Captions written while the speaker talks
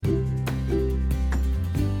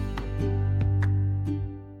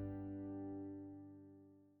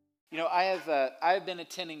I've been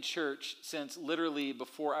attending church since literally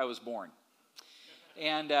before I was born.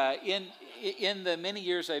 And in the many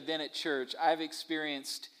years I've been at church, I've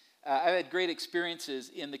had great experiences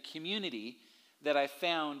in the community that I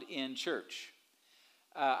found in church.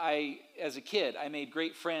 As a kid, I made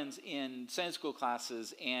great friends in Sunday school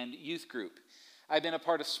classes and youth group. I've been a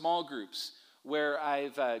part of small groups where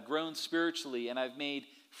I've grown spiritually, and I've made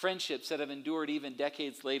friendships that have endured even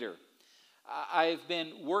decades later. I've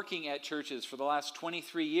been working at churches for the last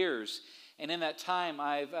 23 years, and in that time,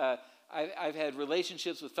 I've had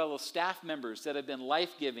relationships with fellow staff members that have been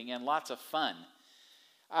life-giving and lots of fun.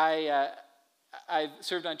 I've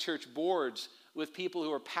served on church boards with people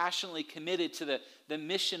who are passionately committed to the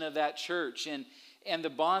mission of that church, and the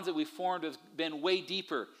bonds that we formed have been way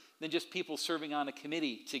deeper than just people serving on a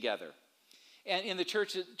committee together. And in the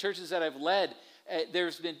churches that I've led,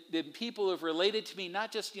 there's been people who have related to me,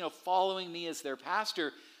 not just following me as their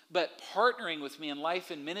pastor, but partnering with me in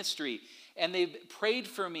life and ministry. And they've prayed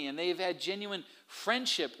for me, and they've had genuine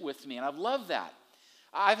friendship with me, and I've loved that.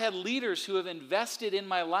 I've had leaders who have invested in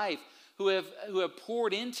my life, who have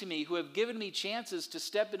poured into me, who have given me chances to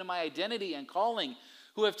step into my identity and calling,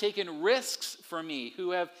 who have taken risks for me,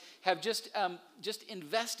 who have just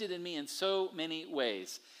invested in me in so many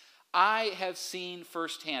ways. I have seen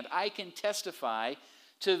firsthand. I can testify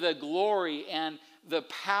to the glory and the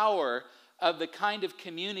power of the kind of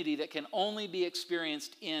community that can only be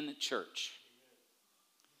experienced in church.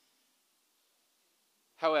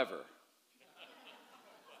 However,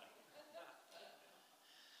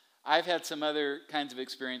 I've had some other kinds of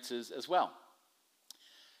experiences as well.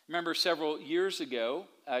 Remember several years ago,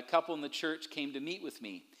 a couple in the church came to meet with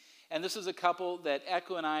me. And this is a couple that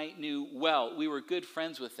Echo and I knew well. We were good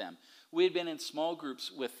friends with them. We had been in small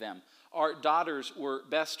groups with them. Our daughters were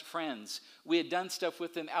best friends. We had done stuff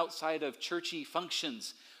with them outside of churchy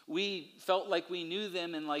functions. We felt like we knew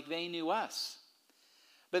them and like they knew us.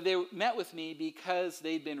 But they met with me because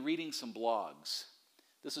they'd been reading some blogs.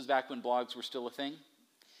 This was back when blogs were still a thing.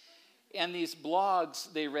 And these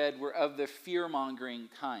blogs they read were of the fear-mongering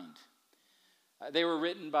kind. They were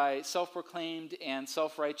written by self-proclaimed and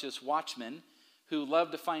self-righteous watchmen who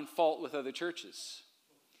loved to find fault with other churches.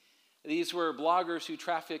 These were bloggers who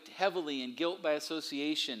trafficked heavily in guilt by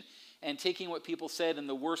association and taking what people said in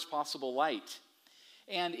the worst possible light.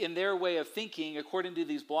 And in their way of thinking, according to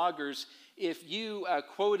these bloggers, if you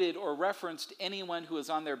quoted or referenced anyone who was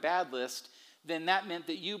on their bad list, then that meant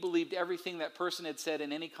that you believed everything that person had said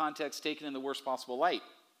in any context taken in the worst possible light.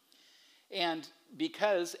 And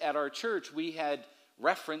because at our church we had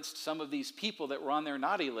referenced some of these people that were on their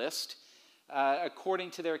naughty list,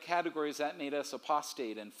 according to their categories, that made us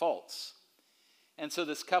apostate and false. And so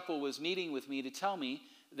this couple was meeting with me to tell me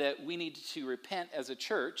that we needed to repent as a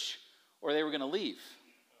church or they were going to leave.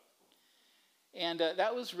 And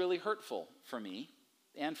that was really hurtful for me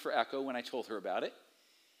and for Echo when I told her about it.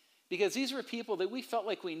 Because these were people that we felt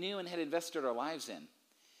like we knew and had invested our lives in.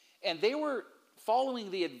 And they were following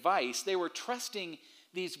the advice. They were trusting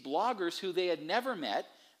these bloggers who they had never met.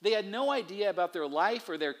 They had no idea about their life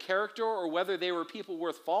or their character or whether they were people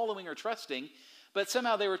worth following or trusting. But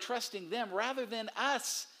somehow they were trusting them rather than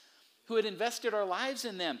us who had invested our lives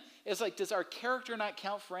in them. It's like, does our character not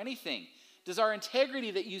count for anything? Does our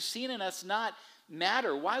integrity that you've seen in us not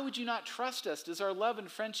matter? Why would you not trust us? Does our love and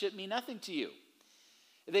friendship mean nothing to you?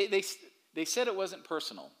 They said it wasn't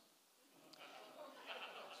personal.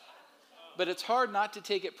 But it's hard not to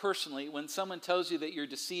take it personally when someone tells you that you're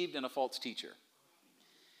deceived and a false teacher.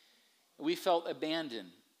 We felt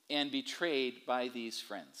abandoned and betrayed by these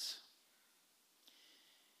friends.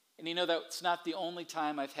 And that's not the only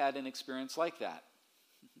time I've had an experience like that.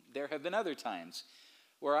 There have been other times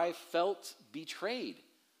where I felt betrayed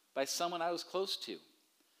by someone I was close to.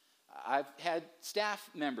 I've had staff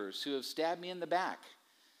members who have stabbed me in the back.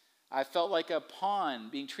 I felt like a pawn,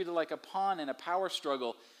 being treated like a pawn in a power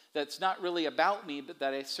struggle that's not really about me, but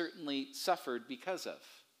that I certainly suffered because of.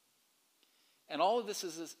 And all of this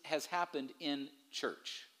has happened in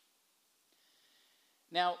church.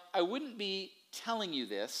 Now, I wouldn't be telling you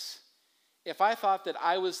this if I thought that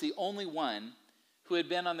I was the only one who had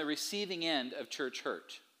been on the receiving end of church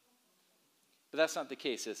hurt. But that's not the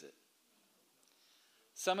case, is it?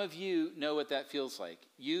 Some of you know what that feels like.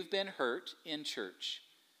 You've been hurt in church.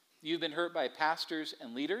 You've been hurt by pastors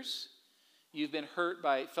and leaders. You've been hurt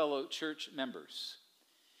by fellow church members.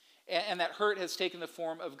 And that hurt has taken the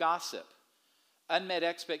form of gossip, unmet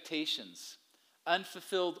expectations,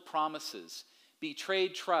 unfulfilled promises,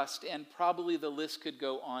 betrayed trust, and probably the list could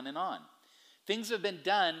go on and on. Things have been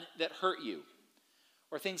done that hurt you,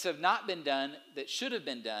 or things have not been done that should have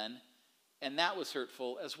been done, and that was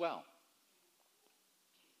hurtful as well.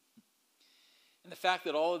 And the fact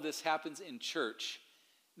that all of this happens in church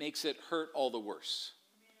makes it hurt all the worse.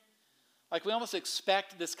 Like we almost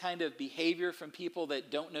expect this kind of behavior from people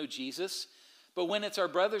that don't know Jesus, but when it's our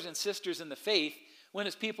brothers and sisters in the faith, when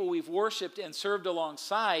it's people we've worshiped and served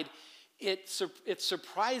alongside, it's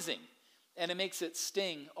surprising, and it makes it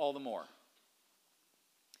sting all the more.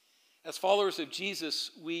 As followers of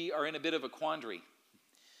Jesus, we are in a bit of a quandary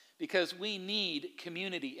because we need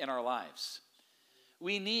community in our lives.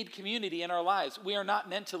 We need community in our lives. We are not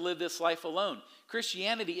meant to live this life alone.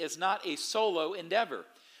 Christianity is not a solo endeavor.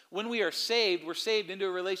 When we are saved, we're saved into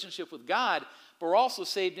a relationship with God, but we're also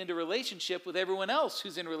saved into a relationship with everyone else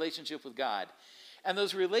who's in relationship with God. And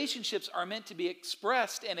those relationships are meant to be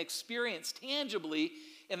expressed and experienced tangibly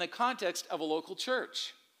in the context of a local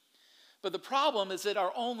church. But the problem is that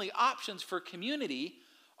our only options for community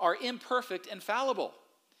are imperfect and fallible.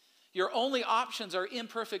 Your only options are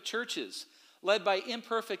imperfect churches, led by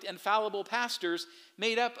imperfect and fallible pastors,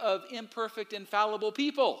 made up of imperfect and fallible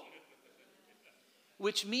people.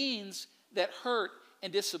 Which means that hurt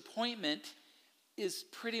and disappointment is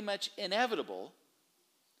pretty much inevitable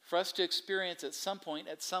for us to experience at some point,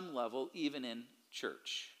 at some level, even in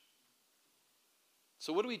church.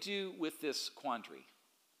 So what do we do with this quandary?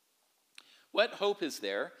 What hope is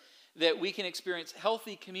there that we can experience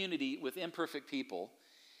healthy community with imperfect people?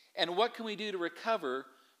 And what can we do to recover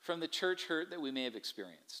from the church hurt that we may have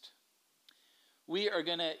experienced? We are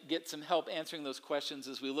going to get some help answering those questions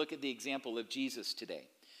as we look at the example of Jesus today.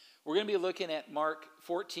 We're going to be looking at Mark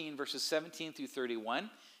 14, verses 17 through 31.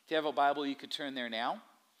 If you have a Bible, you could turn there now.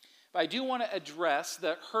 But I do want to address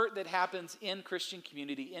the hurt that happens in Christian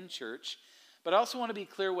community, in church, but I also want to be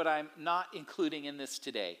clear what I'm not including in this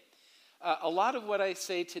today. A lot of what I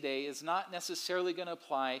say today is not necessarily going to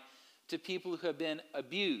apply to people who have been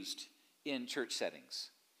abused in church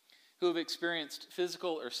settings, who have experienced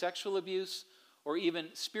physical or sexual abuse, or even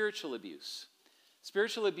spiritual abuse.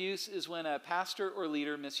 Spiritual abuse is when a pastor or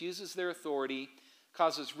leader misuses their authority,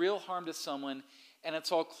 causes real harm to someone, and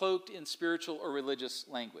it's all cloaked in spiritual or religious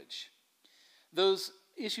language. Those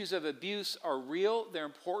issues of abuse are real, they're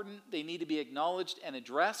important, they need to be acknowledged and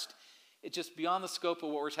addressed. It's just beyond the scope of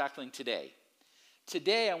what we're tackling today.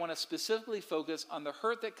 Today, I want to specifically focus on the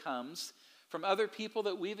hurt that comes from other people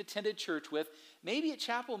that we've attended church with, maybe at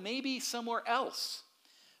chapel, maybe somewhere else.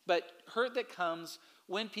 But hurt that comes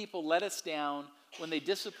when people let us down, when they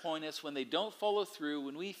disappoint us, when they don't follow through,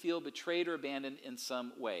 when we feel betrayed or abandoned in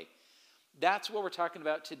some way. That's what we're talking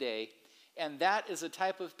about today, and that is a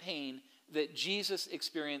type of pain that Jesus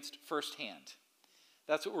experienced firsthand.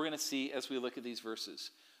 That's what we're going to see as we look at these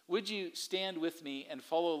verses. Would you stand with me and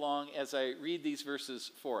follow along as I read these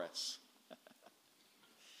verses for us?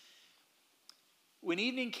 When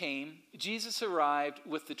evening came, Jesus arrived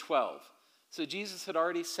with the 12. So Jesus had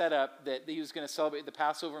already set up that he was going to celebrate the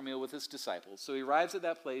Passover meal with his disciples. So he arrives at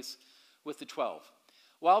that place with the 12.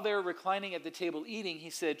 While they were reclining at the table eating, he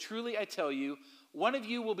said, "Truly I tell you, one of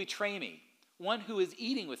you will betray me, one who is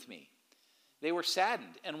eating with me." They were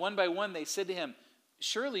saddened, and one by one they said to him,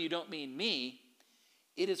 "Surely you don't mean me?"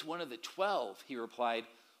 "It is one of the 12, he replied,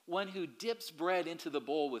 "one who dips bread into the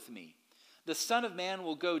bowl with me. The Son of Man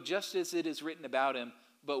will go just as it is written about him,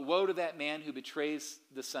 but woe to that man who betrays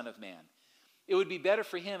the Son of Man. It would be better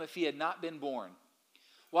for him if he had not been born."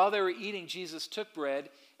 While they were eating, Jesus took bread,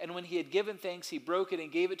 and when he had given thanks, he broke it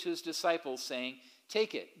and gave it to his disciples, saying,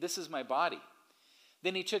 "Take it, this is my body."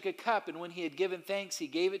 Then he took a cup, and when he had given thanks, he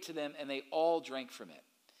gave it to them, and they all drank from it.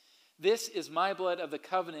 "This is my blood of the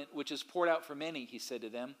covenant, which is poured out for many," he said to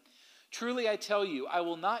them. "Truly I tell you, I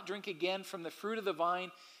will not drink again from the fruit of the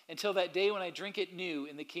vine until that day when I drink it new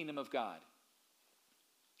in the kingdom of God."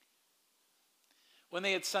 When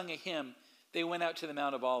they had sung a hymn, they went out to the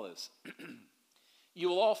Mount of Olives. "You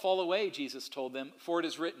will all fall away," Jesus told them, "for it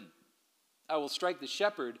is written, 'I will strike the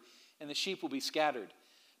shepherd, and the sheep will be scattered.'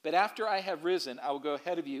 But after I have risen, I will go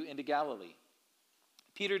ahead of you into Galilee."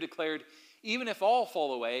 Peter declared, "Even if all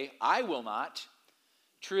fall away, I will not."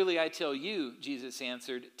 "Truly I tell you," Jesus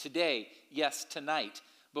answered, "today, yes, tonight,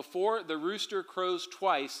 before the rooster crows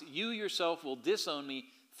twice, you yourself will disown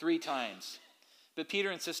me 3 times. But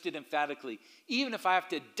Peter insisted emphatically, "Even if I have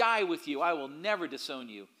to die with you, I will never disown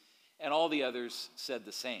you." And all the others said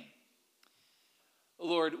the same.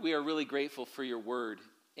 Lord, we are really grateful for your word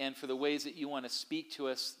and for the ways that you want to speak to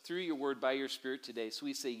us through your word by your Spirit today. So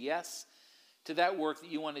we say yes to that work that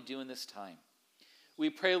you want to do in this time. We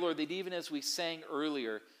pray, Lord, that even as we sang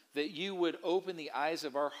earlier, that you would open the eyes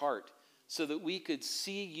of our heart so that we could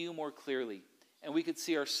see you more clearly and we could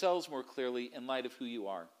see ourselves more clearly in light of who you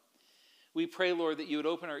are. We pray, Lord, that you would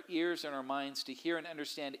open our ears and our minds to hear and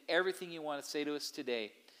understand everything you want to say to us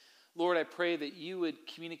today. Lord, I pray that you would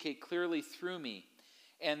communicate clearly through me,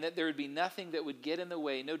 and that there would be nothing that would get in the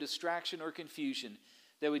way, no distraction or confusion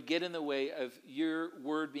that would get in the way of your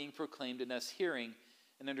word being proclaimed and us hearing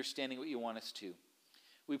and understanding what you want us to.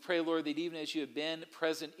 We pray, Lord, that even as you have been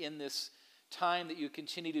present in this time, that you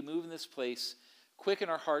continue to move in this place, quicken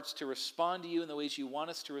our hearts to respond to you in the ways you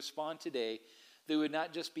want us to respond today, that we would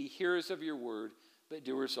not just be hearers of your word, but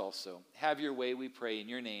doers also. Have your way, we pray, in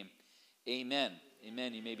your name. Amen.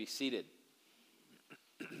 Amen. You may be seated.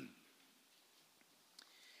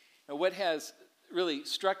 Now, what has really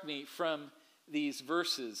struck me from these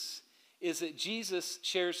verses is that Jesus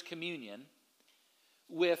shares communion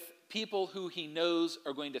with people who he knows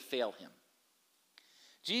are going to fail him.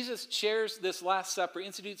 Jesus shares this Last Supper,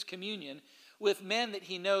 institutes communion with men that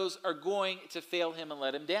he knows are going to fail him and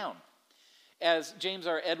let him down. As James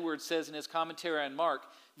R. Edwards says in his commentary on Mark,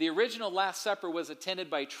 the original Last Supper was attended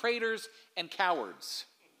by traitors and cowards.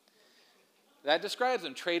 That describes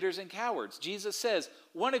them, traitors and cowards. Jesus says,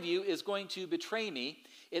 one of you is going to betray me.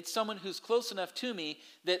 It's someone who's close enough to me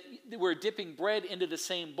that we're dipping bread into the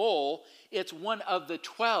same bowl. It's one of the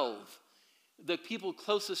 12. The people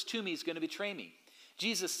closest to me is going to betray me.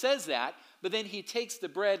 Jesus says that, but then he takes the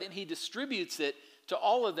bread and he distributes it to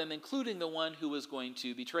all of them, including the one who was going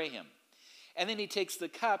to betray him. And then he takes the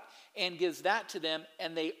cup and gives that to them,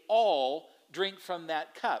 and they all drink from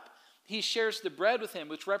that cup. He shares the bread with him,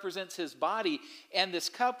 which represents his body, and this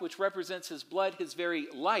cup, which represents his blood, his very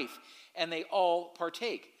life, and they all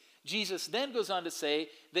partake. Jesus then goes on to say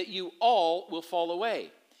that you all will fall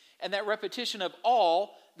away. And that repetition of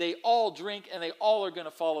all, they all drink and they all are going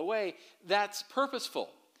to fall away, that's purposeful.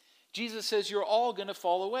 Jesus says you're all going to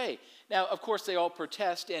fall away. Now, of course, they all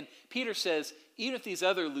protest, and Peter says, even if these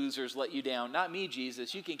other losers let you down, not me,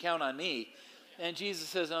 Jesus, you can count on me. And Jesus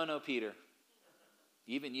says, oh no, Peter,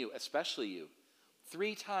 even you, especially you,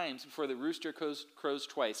 3 times before the rooster crows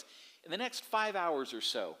twice, in the next 5 hours or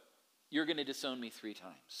so, you're going to disown me 3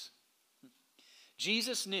 times.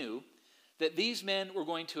 Jesus knew that these men were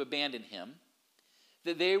going to abandon him,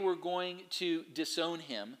 that they were going to disown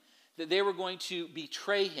him, that they were going to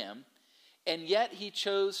betray him, and yet he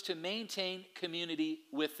chose to maintain community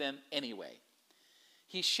with them anyway.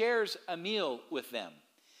 He shares a meal with them.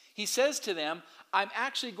 He says to them, I'm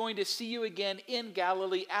actually going to see you again in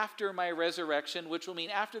Galilee after my resurrection, which will mean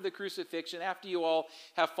after the crucifixion, after you all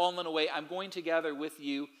have fallen away, I'm going to gather with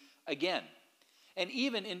you again. And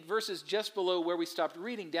even in verses just below where we stopped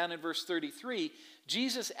reading, down in verse 33,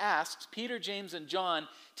 Jesus asks Peter, James, and John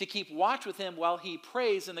to keep watch with him while he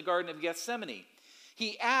prays in the Garden of Gethsemane.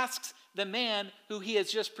 He asks the man who he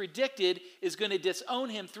has just predicted is going to disown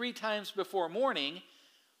him 3 times before morning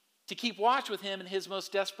to keep watch with him in his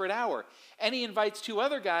most desperate hour. And he invites 2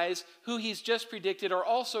 other guys who he's just predicted are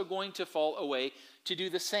also going to fall away to do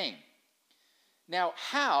the same. Now,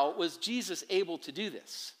 how was Jesus able to do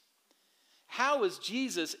this? How was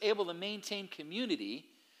Jesus able to maintain community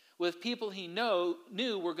with people he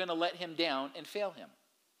knew were going to let him down and fail him?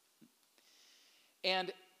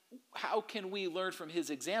 And how can we learn from his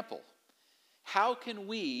example? How can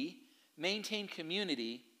we maintain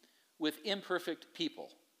community with imperfect people?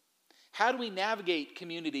 How do we navigate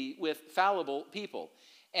community with fallible people?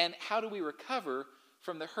 And how do we recover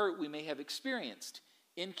from the hurt we may have experienced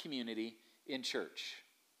in community in church?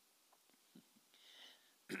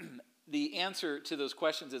 The answer to those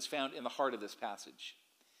questions is found in the heart of this passage.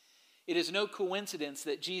 It is no coincidence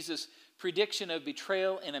that Jesus' prediction of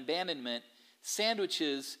betrayal and abandonment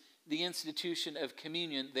sandwiches the institution of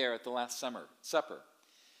communion there at the Last Supper.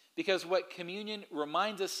 Because what communion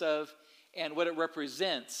reminds us of and what it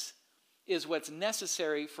represents is what's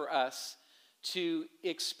necessary for us to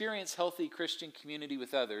experience healthy Christian community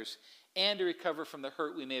with others and to recover from the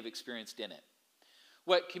hurt we may have experienced in it.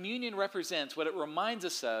 What communion represents, what it reminds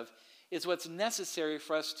us of, is what's necessary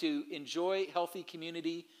for us to enjoy healthy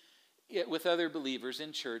community with other believers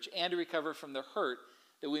in church and to recover from the hurt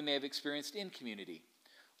that we may have experienced in community.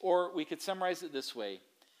 Or we could summarize it this way: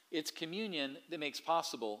 it's communion that makes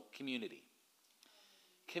possible community.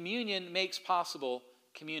 Communion makes possible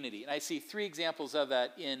community. And I see 3 examples of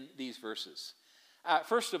that in these verses.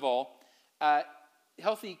 First of all,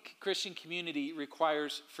 healthy Christian community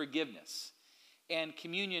requires forgiveness. And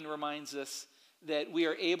communion reminds us that we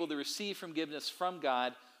are able to receive forgiveness from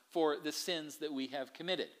God for the sins that we have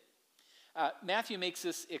committed. Matthew makes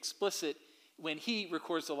this explicit when he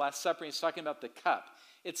records the Last Supper. He's talking about the cup.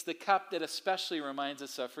 It's the cup that especially reminds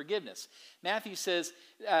us of forgiveness. Matthew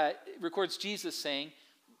records Jesus saying,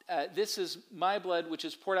 this is my blood which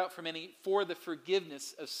is poured out for many for the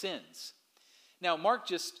forgiveness of sins. Now, Mark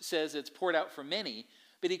just says it's poured out for many,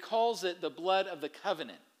 but he calls it the blood of the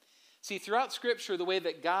covenant. See, throughout Scripture, the way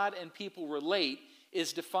that God and people relate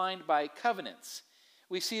is defined by covenants.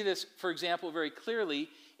 We see this, for example, very clearly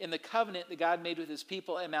in the covenant that God made with his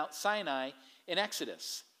people at Mount Sinai in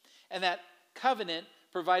Exodus. And that covenant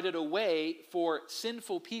provided a way for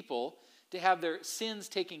sinful people to have their sins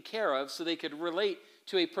taken care of so they could relate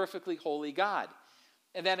to a perfectly holy God.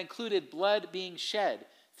 And that included blood being shed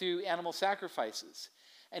through animal sacrifices.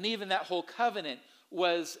 And even that whole covenant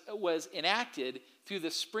was enacted through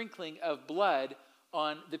the sprinkling of blood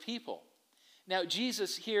on the people. Now,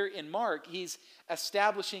 Jesus here in Mark, he's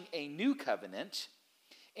establishing a new covenant,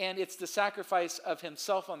 and it's the sacrifice of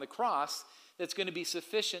himself on the cross that's going to be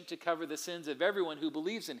sufficient to cover the sins of everyone who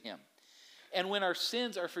believes in him. And when our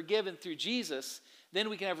sins are forgiven through Jesus, then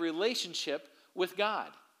we can have a relationship with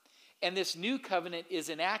God. And this new covenant is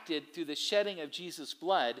enacted through the shedding of Jesus'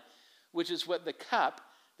 blood, which is what the cup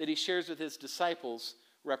that he shares with his disciples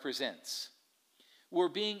represents. We're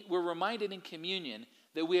reminded in communion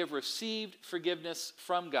that we have received forgiveness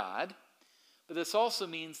from God, but this also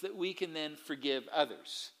means that we can then forgive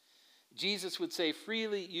others. Jesus would say,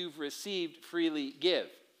 freely you've received, freely give.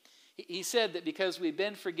 He said that because we've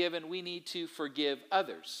been forgiven, we need to forgive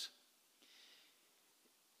others.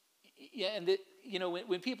 Yeah, and that,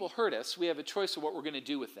 when people hurt us, we have a choice of what we're going to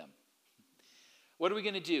do with them. What are we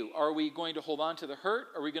going to do? Are we going to hold on to the hurt?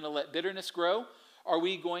 Are we going to let bitterness grow? Are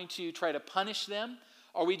we going to try to punish them?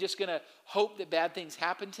 Are we just going to hope that bad things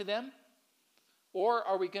happen to them? Or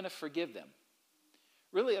are we going to forgive them?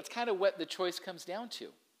 Really, that's kind of what the choice comes down to.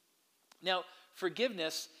 Now,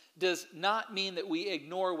 forgiveness does not mean that we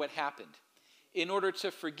ignore what happened. In order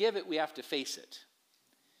to forgive it, we have to face it.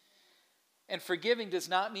 And forgiving does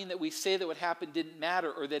not mean that we say that what happened didn't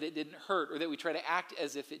matter or that it didn't hurt or that we try to act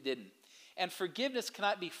as if it didn't. And forgiveness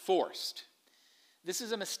cannot be forced. This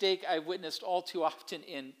is a mistake I've witnessed all too often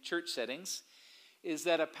in church settings, is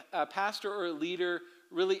that a pastor or a leader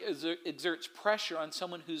really exerts pressure on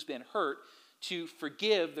someone who's been hurt to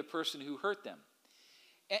forgive the person who hurt them.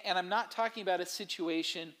 And I'm not talking about a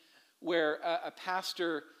situation where a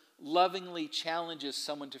pastor lovingly challenges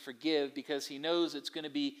someone to forgive because he knows it's going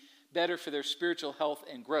to be better for their spiritual health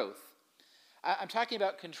and growth. I'm talking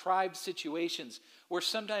about contrived situations where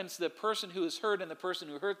sometimes the person who is hurt and the person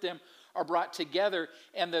who hurt them are brought together,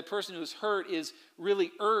 and the person who is hurt is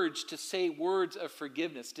really urged to say words of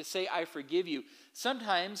forgiveness, to say, I forgive you.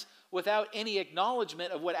 Sometimes without any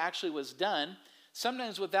acknowledgement of what actually was done,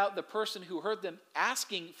 sometimes without the person who hurt them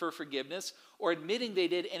asking for forgiveness or admitting they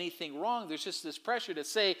did anything wrong. There's just this pressure to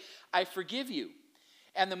say, I forgive you.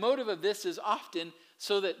 And the motive of this is often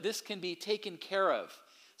so that this can be taken care of,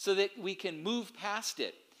 so that we can move past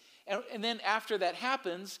it. And then after that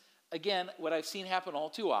happens, again, what I've seen happen all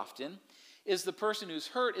too often is the person who's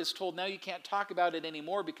hurt is told, now you can't talk about it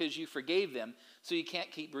anymore because you forgave them, so you can't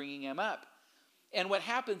keep bringing them up. And what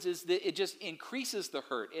happens is that it just increases the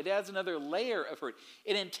hurt. It adds another layer of hurt.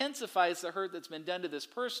 It intensifies the hurt that's been done to this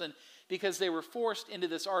person because they were forced into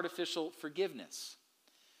this artificial forgiveness.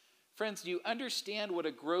 Friends, do you understand what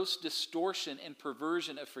a gross distortion and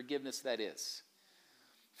perversion of forgiveness that is?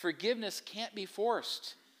 Forgiveness can't be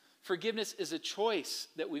forced. Forgiveness is a choice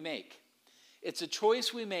that we make. It's a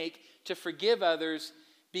choice we make to forgive others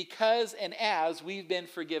because and as we've been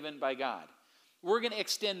forgiven by God. We're going to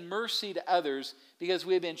extend mercy to others because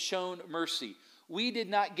we have been shown mercy. We did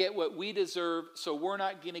not get what we deserve, so we're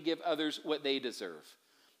not going to give others what they deserve.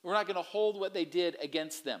 We're not going to hold what they did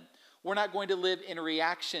against them. We're not going to live in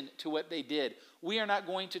reaction to what they did. We are not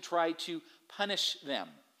going to try to punish them.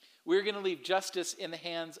 We're going to leave justice in the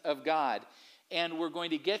hands of God. And we're going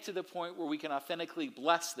to get to the point where we can authentically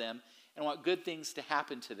bless them and want good things to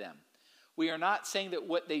happen to them. We are not saying that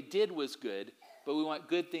what they did was good, but we want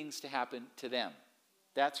good things to happen to them.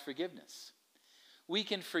 That's forgiveness. We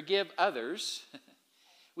can forgive others.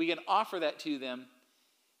 We can offer that to them.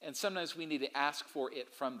 And sometimes we need to ask for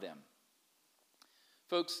it from them.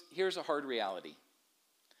 Folks, here's a hard reality.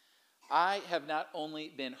 I have not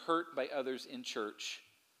only been hurt by others in church,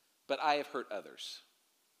 but I have hurt others.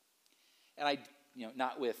 And I,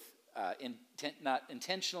 not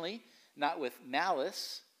intentionally, not with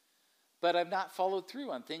malice, but I've not followed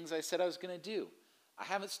through on things I said I was going to do. I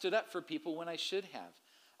haven't stood up for people when I should have.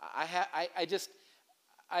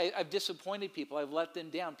 I've disappointed people. I've let them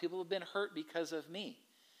down. People have been hurt because of me.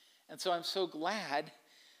 And so I'm so glad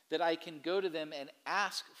that I can go to them and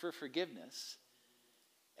ask for forgiveness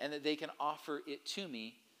and that they can offer it to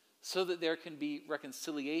me so that there can be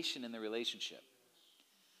reconciliation in the relationship.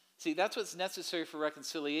 See, that's what's necessary for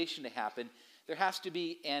reconciliation to happen. There has to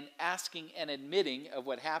be an asking and admitting of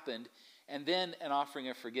what happened and then an offering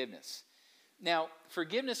of forgiveness. Now,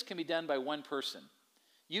 forgiveness can be done by one person.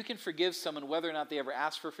 You can forgive someone whether or not they ever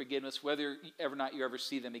ask for forgiveness, whether or not you ever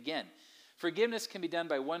see them again. Forgiveness can be done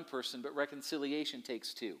by one person, but reconciliation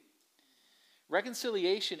takes two.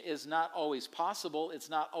 Reconciliation is not always possible. It's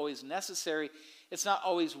not always necessary. It's not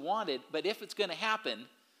always wanted. But if it's going to happen,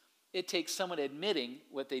 it takes someone admitting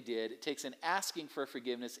what they did. It takes an asking for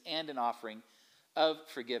forgiveness and an offering of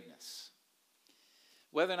forgiveness.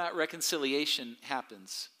 Whether or not reconciliation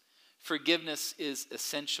happens, forgiveness is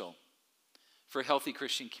essential for a healthy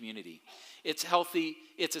Christian community. It's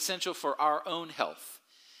essential for our own health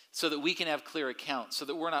so that we can have clear accounts, so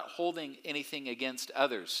that we're not holding anything against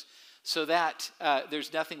others, so that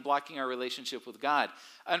there's nothing blocking our relationship with God.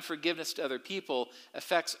 Unforgiveness to other people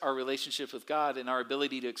affects our relationship with God and our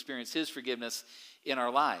ability to experience His forgiveness in our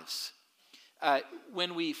lives.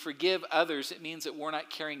 When we forgive others, it means that we're not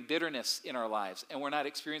carrying bitterness in our lives, and we're not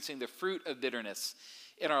experiencing the fruit of bitterness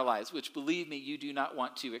in our lives, which, believe me, you do not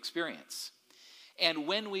want to experience. And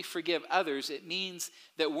when we forgive others, it means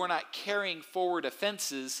that we're not carrying forward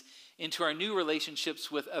offenses into our new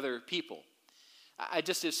relationships with other people. I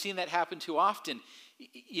just have seen that happen too often.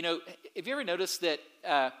 You know, have you ever noticed that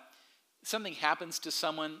something happens to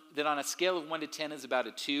someone that on a scale of 1 to 10 is about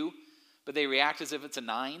a 2, but they react as if it's a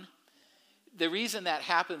 9? The reason that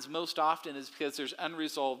happens most often is because there's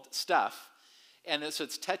unresolved stuff, and so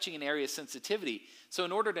it's touching an area of sensitivity. So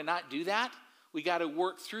in order to not do that, we got to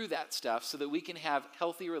work through that stuff so that we can have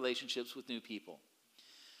healthy relationships with new people.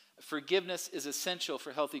 Forgiveness is essential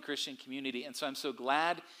for healthy Christian community, and so I'm so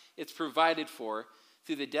glad it's provided for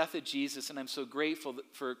through the death of Jesus, and I'm so grateful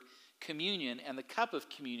for communion and the cup of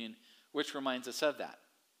communion, which reminds us of that.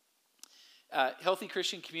 Healthy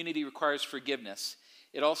Christian community requires forgiveness.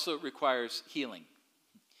 It also requires healing.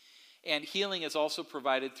 And healing is also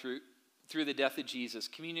provided through the death of Jesus.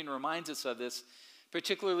 Communion reminds us of this,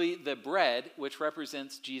 particularly the bread, which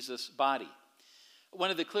represents Jesus' body. One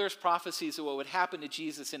of the clearest prophecies of what would happen to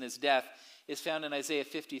Jesus in his death is found in Isaiah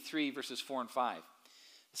 53, verses 4 and 5. It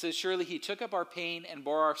says, "Surely he took up our pain and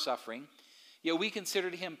bore our suffering, yet we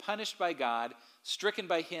considered him punished by God, stricken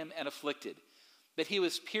by him and afflicted. But he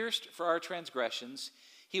was pierced for our transgressions,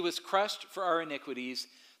 he was crushed for our iniquities.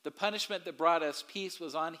 The punishment that brought us peace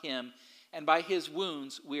was on him, and by his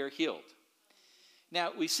wounds we are healed."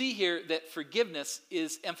 Now, we see here that forgiveness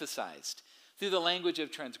is emphasized through the language of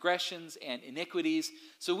transgressions and iniquities.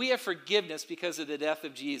 So we have forgiveness because of the death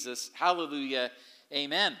of Jesus. Hallelujah.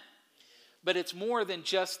 Amen. But it's more than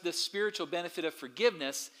just the spiritual benefit of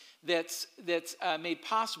forgiveness that's made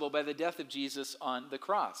possible by the death of Jesus on the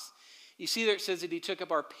cross. You see there it says that he took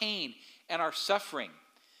up our pain and our suffering,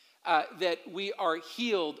 that we are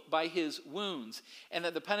healed by his wounds, and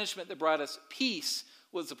that the punishment that brought us peace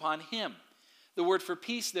was upon him. The word for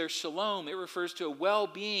peace there, shalom, it refers to a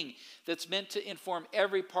well-being that's meant to inform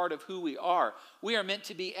every part of who we are. We are meant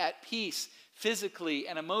to be at peace physically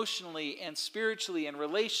and emotionally and spiritually and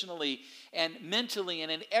relationally and mentally and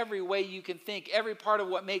in every way you can think. Every part of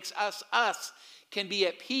what makes us us can be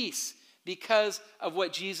at peace because of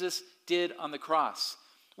what Jesus did on the cross.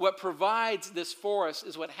 What provides this for us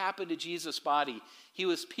is what happened to Jesus' body. He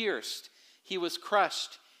was pierced, he was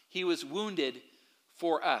crushed, he was wounded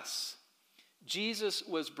for us. Jesus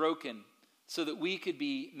was broken so that we could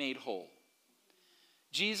be made whole.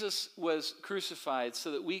 Jesus was crucified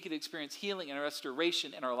so that we could experience healing and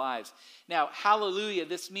restoration in our lives. Now, hallelujah,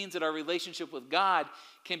 this means that our relationship with God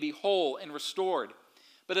can be whole and restored.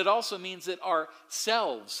 But it also means that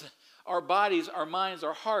ourselves, our bodies, our minds,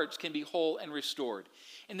 our hearts can be whole and restored.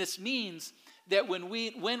 And this means that when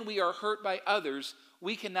we are hurt by others,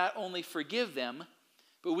 we can not only forgive them,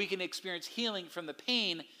 but we can experience healing from the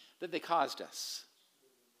pain that they caused us.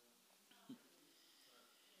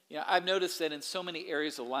 You know, I've noticed that in so many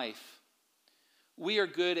areas of life, we are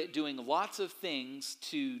good at doing lots of things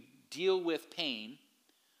to deal with pain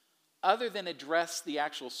other than address the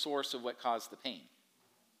actual source of what caused the pain.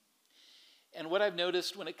 And what I've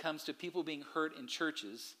noticed when it comes to people being hurt in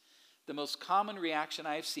churches, the most common reaction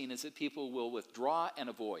I've seen is that people will withdraw and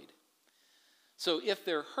avoid. So if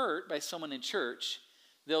they're hurt by someone in church,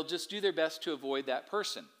 they'll just do their best to avoid that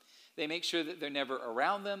person. They make sure that they're never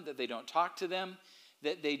around them, that they don't talk to them,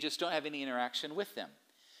 that they just don't have any interaction with them.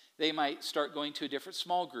 They might start going to a different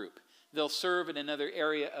small group. They'll serve in another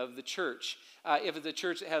area of the church. If it's a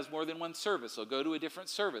church that has more than one service, they'll go to a different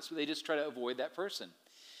service. They just try to avoid that person.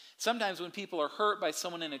 Sometimes when people are hurt by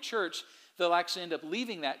someone in a church, they'll actually end up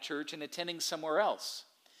leaving that church and attending somewhere else.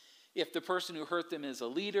 If the person who hurt them is a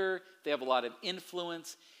leader, they have a lot of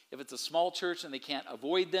influence. If it's a small church and they can't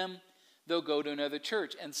avoid them, they'll go to another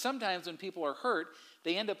church. And sometimes when people are hurt,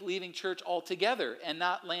 they end up leaving church altogether and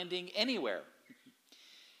not landing anywhere.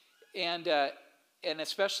 And and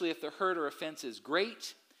especially if the hurt or offense is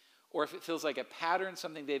great, or if it feels like a pattern,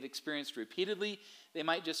 something they've experienced repeatedly, they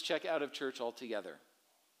might just check out of church altogether.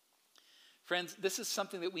 Friends, this is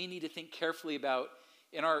something that we need to think carefully about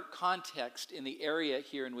in our context in the area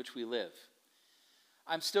here in which we live.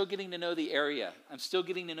 I'm still getting to know the area. I'm still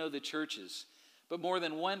getting to know the churches. But more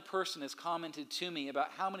than one person has commented to me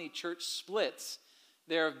about how many church splits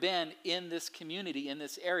there have been in this community, in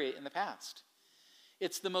this area in the past.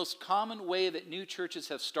 It's the most common way that new churches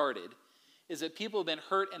have started, is that people have been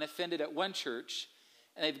hurt and offended at one church,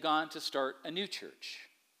 and they've gone to start a new church.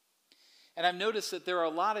 And I've noticed that there are a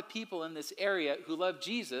lot of people in this area who love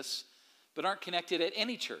Jesus, but aren't connected at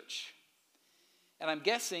any church. And I'm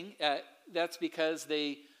guessing that's because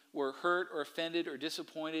they were hurt or offended or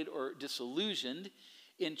disappointed or disillusioned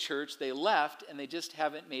in church. They left, and they just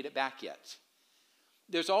haven't made it back yet.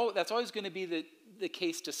 That's always going to be the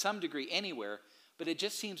case to some degree anywhere, but it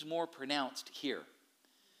just seems more pronounced here.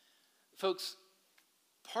 Folks,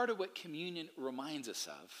 part of what communion reminds us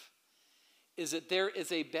of is that there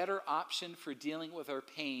is a better option for dealing with our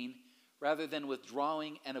pain rather than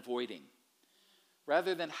withdrawing and avoiding.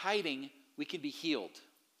 Rather than hiding, we can be healed.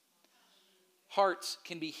 Hearts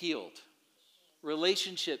can be healed.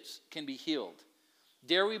 Relationships can be healed.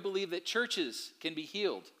 Dare we believe that churches can be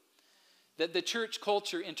healed? That the church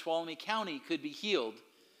culture in Tuolumne County could be healed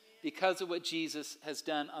because of what Jesus has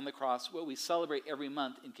done on the cross, what we celebrate every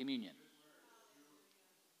month in communion.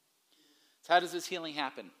 So how does this healing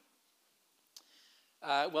happen?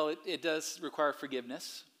 Well, it does require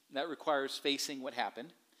forgiveness. That requires facing what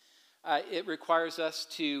happened. It requires us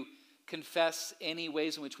to confess any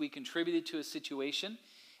ways in which we contributed to a situation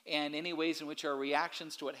and any ways in which our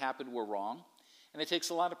reactions to what happened were wrong. And it takes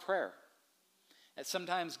a lot of prayer. And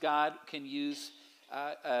sometimes God can use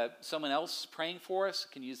someone else praying for us,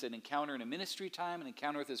 can use an encounter in a ministry time, an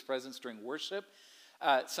encounter with his presence during worship.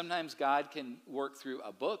 Sometimes God can work through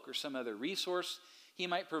a book or some other resource he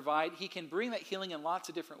might provide. He can bring that healing in lots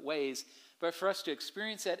of different ways, but for us to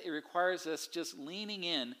experience that, it requires us just leaning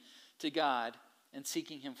in to God and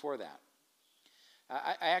seeking him for that.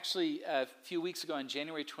 I actually, a few weeks ago on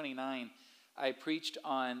January 29, I preached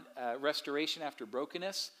on restoration after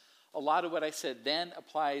brokenness. A lot of what I said then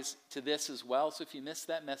applies to this as well, so if you missed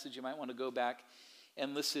that message, you might want to go back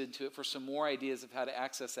and listen to it for some more ideas of how to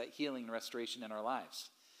access that healing and restoration in our lives.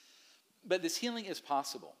 But this healing is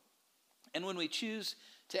possible. And when we choose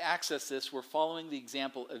to access this, we're following the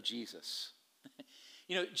example of Jesus.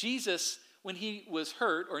 Jesus, when he was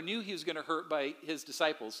hurt or knew he was going to hurt by his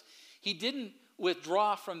disciples, he didn't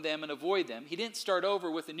withdraw from them and avoid them. He didn't start over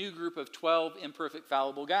with a new group of 12 imperfect,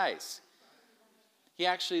 fallible guys. He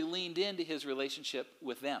actually leaned into his relationship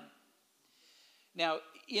with them. Now,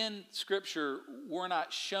 in Scripture, we're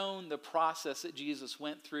not shown the process that Jesus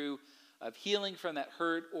went through of healing from that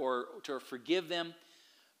hurt or to forgive them,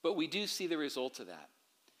 but we do see the result of that.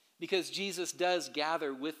 Because Jesus does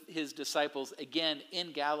gather with his disciples again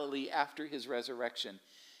in Galilee after his resurrection.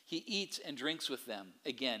 He eats and drinks with them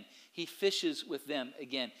again. He fishes with them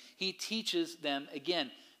again. He teaches them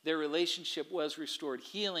again. Their relationship was restored.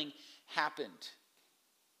 Healing happened.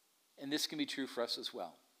 And this can be true for us as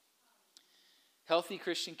well. Healthy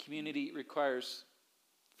Christian community requires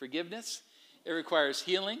forgiveness. It requires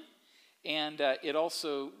healing. And it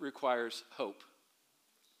also requires hope.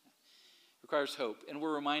 Requires hope. And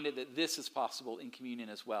we're reminded that this is possible in communion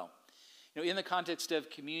as well. In the context of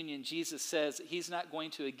communion, Jesus says that he's not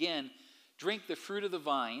going to again drink the fruit of the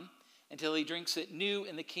vine until he drinks it new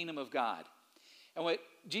in the kingdom of God. And what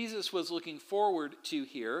Jesus was looking forward to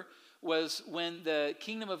here was when the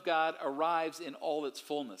kingdom of God arrives in all its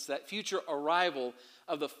fullness, that future arrival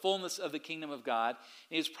of the fullness of the kingdom of God.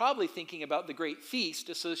 And he's probably thinking about the great feast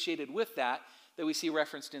associated with that we see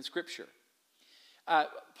referenced in Scripture.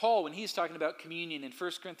 Paul, when he's talking about communion in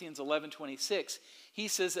 1 Corinthians 11:26, he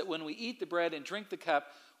says that when we eat the bread and drink the cup,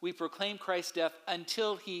 we proclaim Christ's death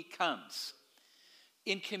until he comes.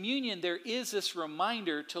 In communion, there is this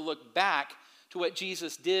reminder to look back to what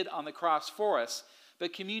Jesus did on the cross for us,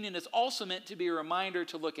 but communion is also meant to be a reminder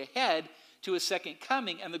to look ahead to his second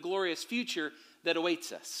coming and the glorious future that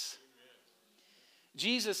awaits us.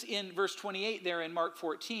 Jesus, in verse 28 there in Mark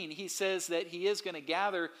 14, he says that he is going to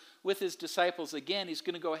gather with his disciples again. He's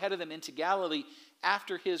going to go ahead of them into Galilee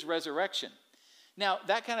after his resurrection. Now,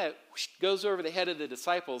 that kind of goes over the head of the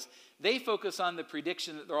disciples. They focus on the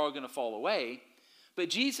prediction that they're all going to fall away. But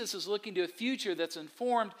Jesus is looking to a future that's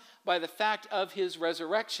informed by the fact of his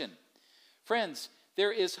resurrection. Friends,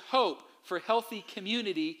 there is hope for healthy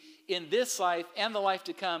community in this life and the life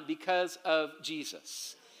to come because of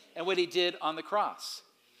Jesus and what he did on the cross.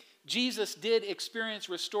 Jesus did experience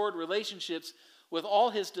restored relationships with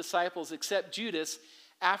all his disciples except Judas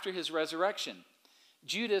after his resurrection.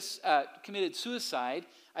 Judas committed suicide.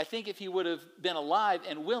 I think if he would have been alive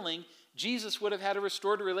and willing, Jesus would have had a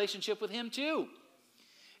restored relationship with him too.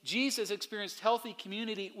 Jesus experienced healthy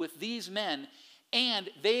community with these men, and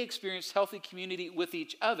they experienced healthy community with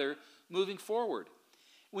each other moving forward.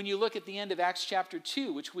 When you look at the end of Acts chapter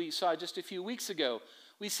 2, which we saw just a few weeks ago,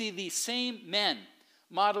 we see these same men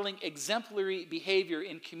modeling exemplary behavior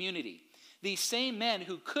in community. These same men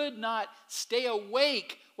who could not stay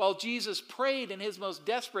awake while Jesus prayed in his most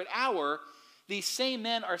desperate hour, these same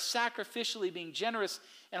men are sacrificially being generous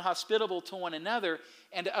and hospitable to one another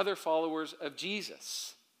and to other followers of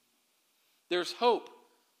Jesus. There's hope.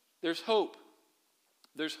 There's hope.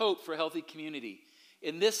 There's hope for healthy community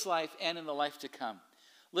in this life and in the life to come.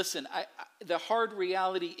 Listen, the hard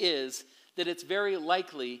reality is that it's very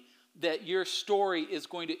likely that your story is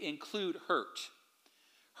going to include hurt.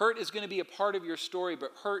 Hurt is going to be a part of your story,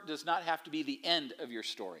 but hurt does not have to be the end of your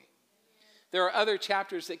story. There are other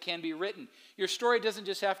chapters that can be written. Your story doesn't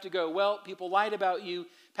just have to go, well, people lied about you,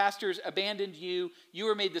 pastors abandoned you, you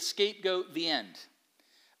were made the scapegoat, the end.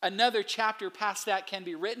 Another chapter past that can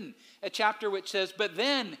be written, a chapter which says, but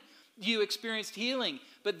then you experienced healing,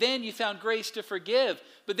 but then you found grace to forgive,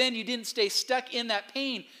 but then you didn't stay stuck in that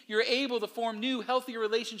pain. You're able to form new, healthy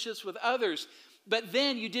relationships with others, but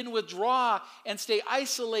then you didn't withdraw and stay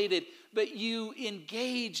isolated, but you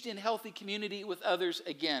engaged in healthy community with others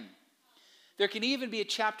again. There can even be a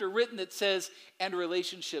chapter written that says, and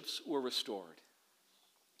relationships were restored.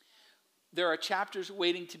 There are chapters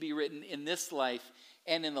waiting to be written in this life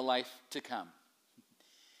and in the life to come.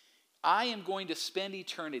 I am going to spend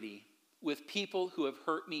eternity with people who have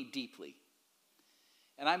hurt me deeply.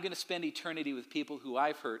 And I'm going to spend eternity with people who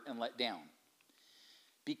I've hurt and let down.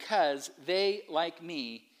 Because they, like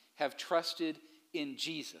me, have trusted in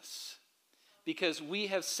Jesus. Because we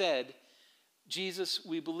have said, Jesus,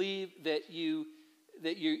 we believe that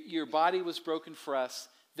your body was broken for us,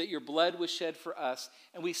 that your blood was shed for us,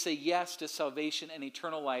 and we say yes to salvation and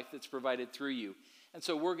eternal life that's provided through you. And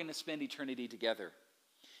so we're going to spend eternity together.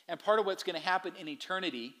 And part of what's going to happen in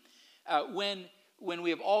eternity, when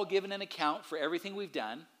we have all given an account for everything we've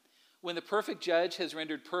done, when the perfect judge has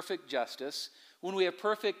rendered perfect justice, when we have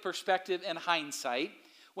perfect perspective and hindsight,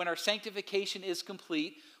 when our sanctification is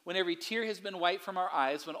complete, when every tear has been wiped from our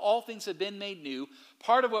eyes, when all things have been made new,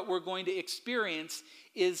 part of what we're going to experience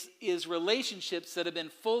is relationships that have been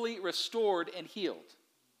fully restored and healed.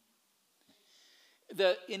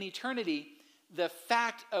 In eternity, the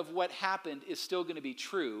fact of what happened is still going to be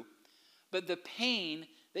true, but the pain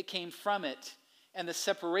that came from it and the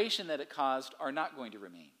separation that it caused are not going to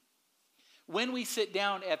remain. When we sit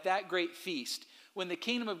down at that great feast, when the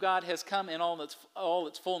kingdom of God has come in all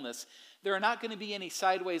its fullness, there are not going to be any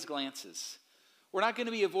sideways glances. We're not going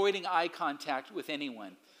to be avoiding eye contact with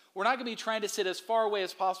anyone. We're not going to be trying to sit as far away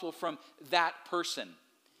as possible from that person.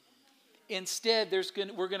 Instead,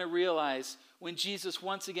 we're going to realize when Jesus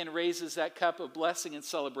once again raises that cup of blessing and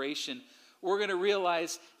celebration, we're going to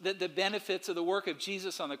realize that the benefits of the work of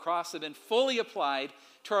Jesus on the cross have been fully applied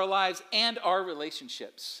to our lives and our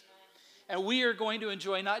relationships. And we are going to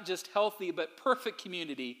enjoy not just healthy, but perfect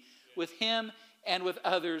community with him and with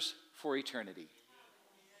others for eternity.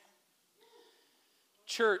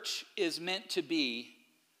 Church is meant to be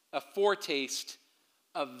a foretaste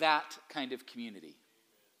of that kind of community.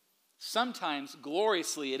 Sometimes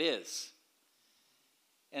gloriously it is,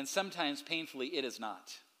 and sometimes painfully it is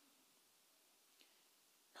not.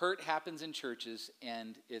 Hurt happens in churches,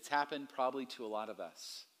 and it's happened probably to a lot of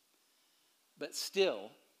us. But still,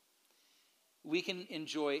 we can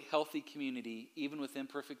enjoy healthy community even with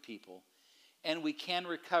imperfect people, and we can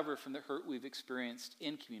recover from the hurt we've experienced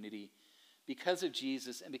in community because of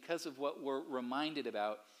Jesus and because of what we're reminded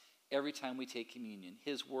about every time we take communion,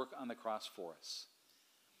 his work on the cross for us.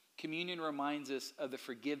 Communion reminds us of the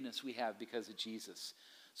forgiveness we have because of Jesus,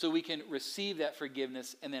 so we can receive that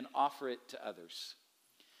forgiveness and then offer it to others.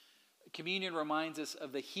 Communion reminds us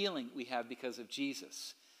of the healing we have because of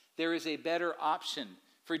Jesus. There is a better option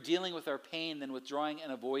for dealing with our pain than withdrawing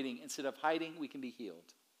and avoiding. Instead of hiding, we can be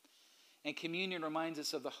healed. And communion reminds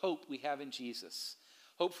us of the hope we have in Jesus.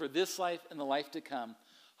 Hope for this life and the life to come.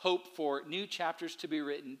 Hope for new chapters to be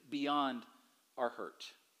written beyond our hurt.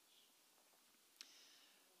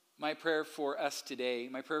 My prayer for us today,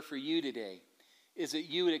 my prayer for you today, is that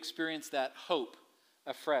you would experience that hope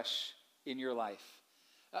afresh in your life.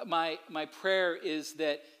 My prayer is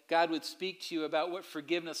that God would speak to you about what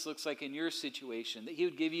forgiveness looks like in your situation, that he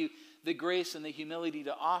would give you the grace and the humility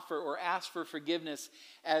to offer or ask for forgiveness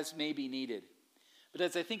as may be needed. But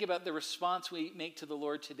as I think about the response we make to the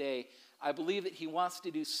Lord today, I believe that he wants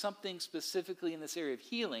to do something specifically in this area of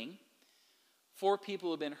healing for people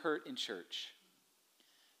who have been hurt in church.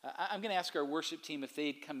 I'm going to ask our worship team if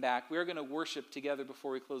they'd come back. We're going to worship together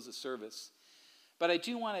before we close the service. But I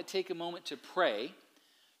do want to take a moment to pray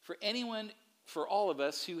for anyone, for all of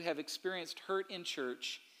us who have experienced hurt in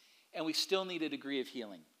church and we still need a degree of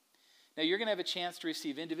healing. Now, you're going to have a chance to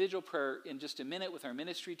receive individual prayer in just a minute with our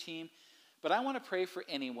ministry team. But I want to pray for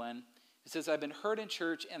anyone who says, I've been hurt in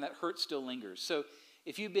church and that hurt still lingers. So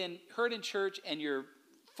if you've been hurt in church and you're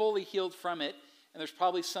fully healed from it, and there's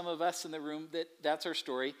probably some of us in the room that's our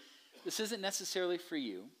story, this isn't necessarily for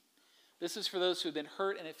you. This is for those who have been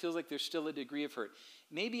hurt and it feels like there's still a degree of hurt.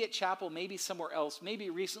 Maybe at chapel, maybe somewhere else, maybe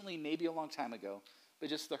recently, maybe a long time ago, but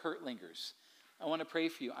just the hurt lingers. I want to pray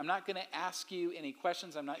for you. I'm not going to ask you any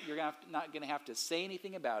questions. You're not going to have to say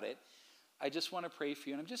anything about it. I just want to pray for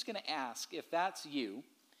you. And I'm just going to ask, if that's you,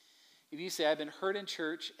 if you say, I've been hurt in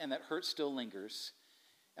church and that hurt still lingers,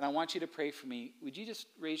 and I want you to pray for me, would you just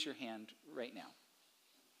raise your hand right now?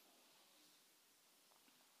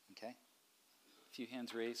 Okay. A few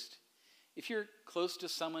hands raised. If you're close to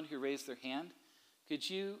someone who raised their hand, could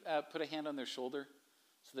you put a hand on their shoulder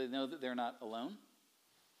so they know that they're not alone?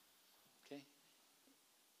 Okay.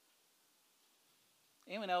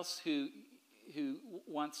 Anyone else who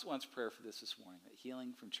wants prayer for this morning, that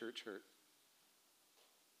healing from church hurt?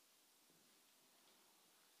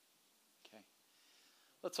 Okay.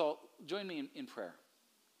 Let's all join me in prayer.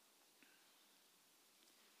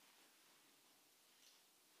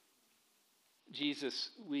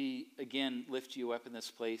 Jesus, we again lift you up in this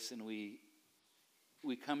place, and we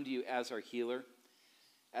come to you as our healer,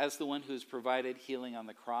 as the one who has provided healing on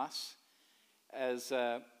the cross, as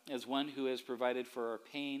one who has provided for our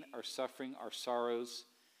pain, our suffering, our sorrows,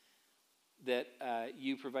 that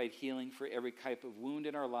you provide healing for every type of wound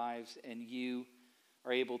in our lives, and you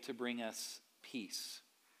are able to bring us peace.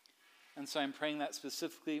 And so I'm praying that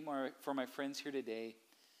specifically for my friends here today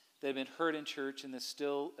that have been hurt in church, and there's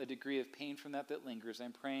still a degree of pain from that lingers.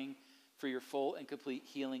 I'm praying for your full and complete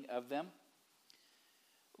healing of them.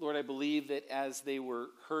 Lord, I believe that as they were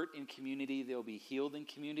hurt in community, they'll be healed in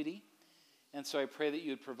community. And so I pray that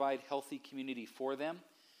you would provide healthy community for them,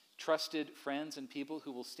 trusted friends and people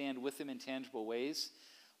who will stand with them in tangible ways.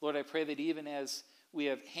 Lord, I pray that even as we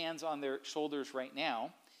have hands on their shoulders right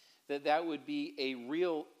now, that would be a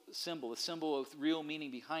real symbol, a symbol with real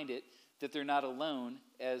meaning behind it, that they're not alone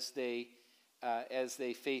as they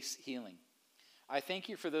face healing. I thank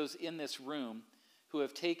you for those in this room who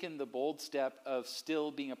have taken the bold step of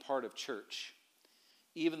still being a part of church,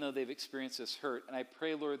 even though they've experienced this hurt. And I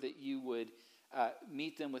pray, Lord, that you would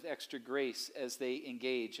meet them with extra grace as they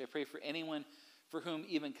engage. I pray for anyone for whom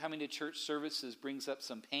even coming to church services brings up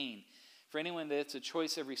some pain. For anyone that it's a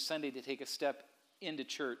choice every Sunday to take a step into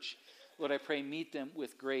church, Lord, I pray meet them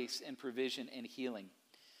with grace and provision and healing.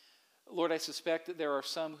 Lord, I suspect that there are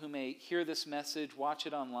some who may hear this message, watch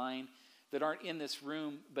it online, that aren't in this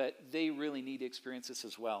room, but they really need to experience this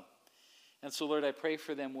as well. And so, Lord, I pray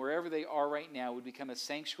for them wherever they are right now would become a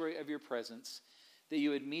sanctuary of your presence, that you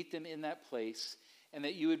would meet them in that place, and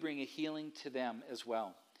that you would bring a healing to them as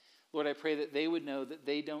well. Lord, I pray that they would know that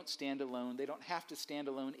they don't stand alone. They don't have to stand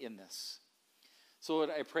alone in this. So, Lord,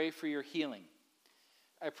 I pray for your healing.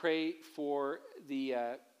 I pray for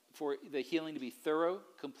the healing to be thorough,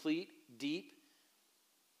 complete, deep.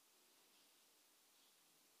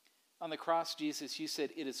 On the cross, Jesus, you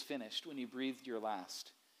said, "It is finished," when you breathed your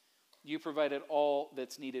last. You provided all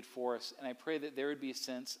that's needed for us, and I pray that there would be a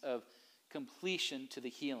sense of completion to the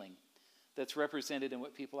healing that's represented in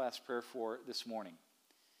what people ask prayer for this morning.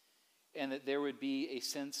 And that there would be a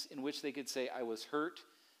sense in which they could say, I was hurt,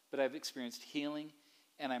 but I've experienced healing,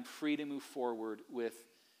 and I'm free to move forward with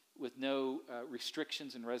no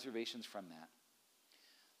restrictions and reservations from that.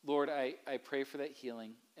 Lord, I pray for that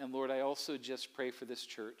healing. And Lord, I also just pray for this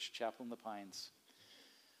church, Chapel in the Pines.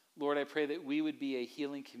 Lord, I pray that we would be a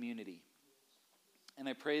healing community. And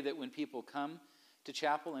I pray that when people come to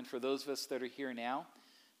chapel, and for those of us that are here now,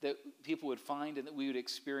 that people would find and that we would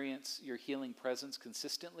experience your healing presence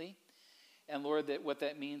consistently. And Lord, that what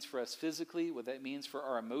that means for us physically, what that means for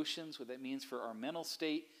our emotions, what that means for our mental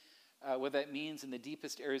state, what that means in the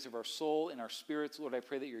deepest areas of our soul and our spirits, Lord, I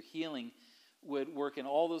pray that your healing would work in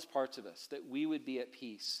all those parts of us, that we would be at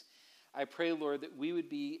peace. I pray, Lord, that we would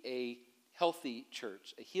be a healthy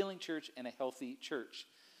church, a healing church and a healthy church.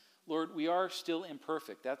 Lord, we are still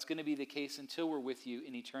imperfect. That's going to be the case until we're with you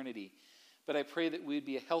in eternity. But I pray that we would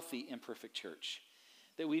be a healthy, imperfect church,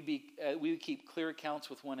 that we would keep clear accounts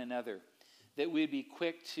with one another, that we would be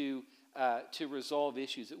quick to resolve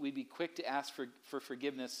issues, that we'd be quick to ask for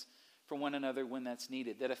forgiveness for one another when that's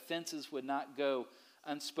needed, that offenses would not go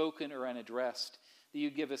unspoken or unaddressed, that you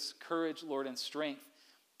give us courage, Lord, and strength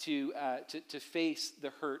to face the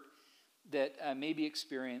hurt that may be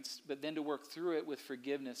experienced, but then to work through it with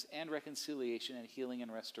forgiveness and reconciliation and healing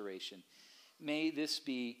and restoration. May this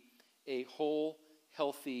be a whole,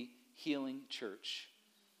 healthy, healing church,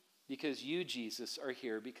 because you, Jesus, are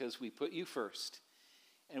here because we put you first,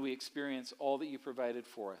 and we experience all that you provided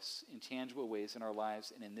for us in tangible ways in our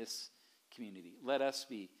lives and in this community. Let us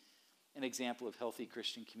be an example of healthy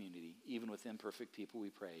Christian community, even with imperfect people, we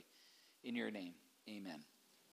pray. In your name, amen.